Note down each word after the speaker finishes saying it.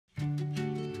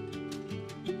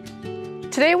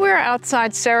Today we are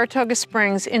outside Saratoga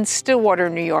Springs in Stillwater,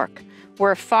 New York,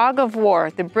 where Fog of War,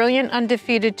 the brilliant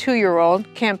undefeated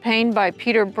 2-year-old, campaigned by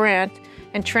Peter Brandt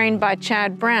and trained by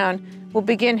Chad Brown, will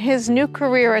begin his new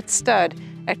career at stud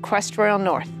at Questroyal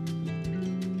North.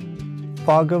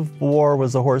 Fog of War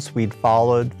was a horse we'd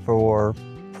followed for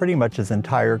pretty much his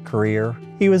entire career.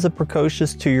 He was a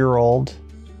precocious 2-year-old,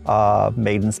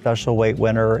 maiden special weight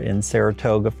winner in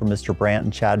Saratoga for Mr. Brandt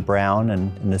and Chad Brown,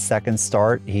 and in his second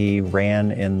start he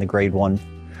ran in the Grade 1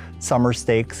 Summer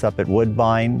Stakes up at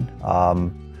Woodbine.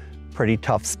 Pretty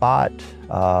tough spot.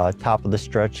 Top of the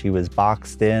stretch he was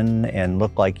boxed in and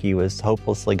looked like he was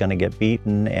hopelessly going to get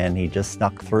beaten, and he just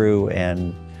snuck through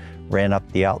and ran up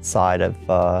the outside of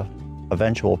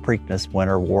eventual Preakness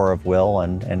winner War of Will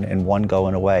and won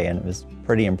going away, and it was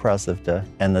pretty impressive to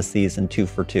end the season 2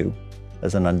 for 2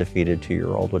 as an undefeated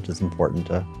 2-year-old, which is important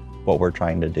to what we're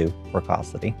trying to do for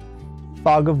Cosity.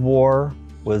 Fog of War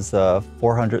was a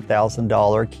 $400,000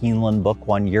 Keeneland Book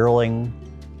 1 yearling.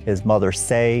 His mother,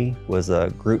 Say, was a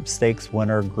Group Stakes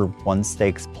winner, Group 1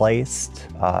 Stakes placed.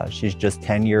 She's just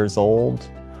 10 years old.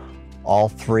 All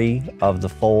 3 of the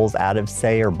foals out of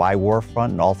Say are by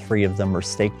Warfront, and all 3 of them are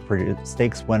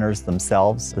stakes winners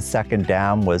themselves. The second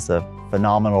dam was a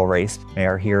phenomenal race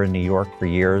mare here in New York for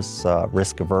years,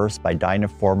 Risk Averse by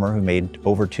Dynaformer, who made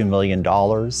over $2 million.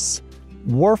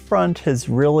 Warfront has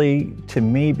really, to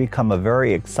me, become a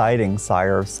very exciting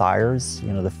sire of sires.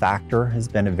 You know, the Factor has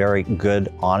been a very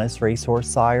good, honest racehorse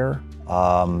sire.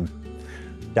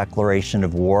 Declaration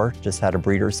of War just had a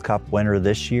Breeders' Cup winner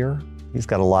this year. He's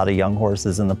got a lot of young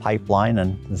horses in the pipeline,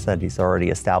 and as I said, he's already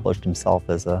established himself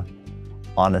as a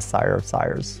honest sire of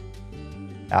sires.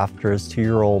 After his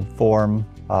 2-year-old form,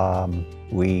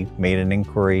 we made an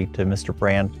inquiry to Mr.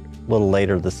 Brandt a little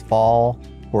later this fall.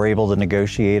 We're able to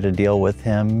negotiate a deal with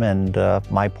him, and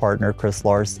my partner, Chris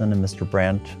Larson, and Mr.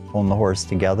 Brandt owned the horse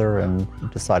together and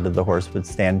decided the horse would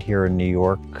stand here in New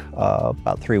York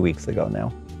about 3 weeks ago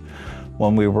now.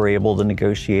 When we were able to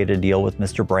negotiate a deal with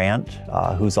Mr. Brandt,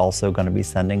 who's also going to be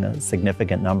sending a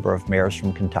significant number of mares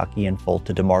from Kentucky and foal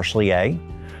to Demarchelier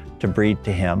to breed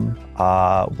to him,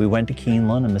 we went to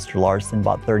Keeneland, and Mr. Larson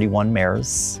bought 31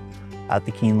 mares at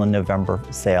the Keeneland November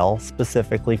sale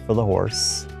specifically for the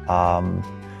horse.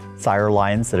 Sire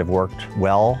lines that have worked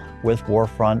well with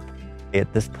Warfront.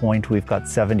 At this point, we've got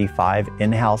 75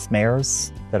 in-house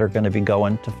mares that are going to be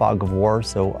going to Fog of War,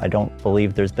 so I don't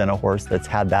believe there's been a horse that's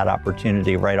had that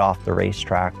opportunity right off the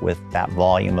racetrack with that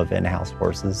volume of in-house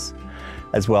horses,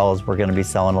 as well as we're going to be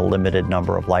selling a limited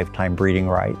number of lifetime breeding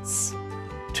rights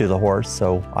to the horse,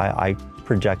 so I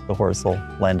project the horse will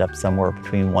end up somewhere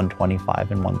between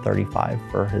 125 and 135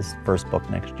 for his first book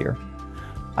next year.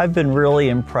 I've been really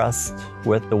impressed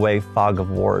with the way Fog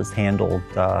of War is handled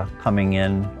coming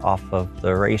in off of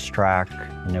the racetrack.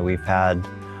 You know, we've had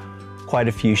quite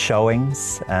a few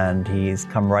showings, and he's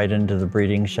come right into the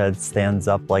breeding shed, stands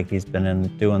up like he's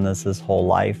been doing this his whole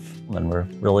life, and we're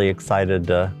really excited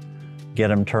to get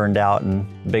him turned out in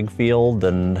big field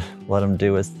and let him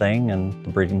do his thing, and the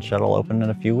breeding shed will open in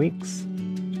a few weeks.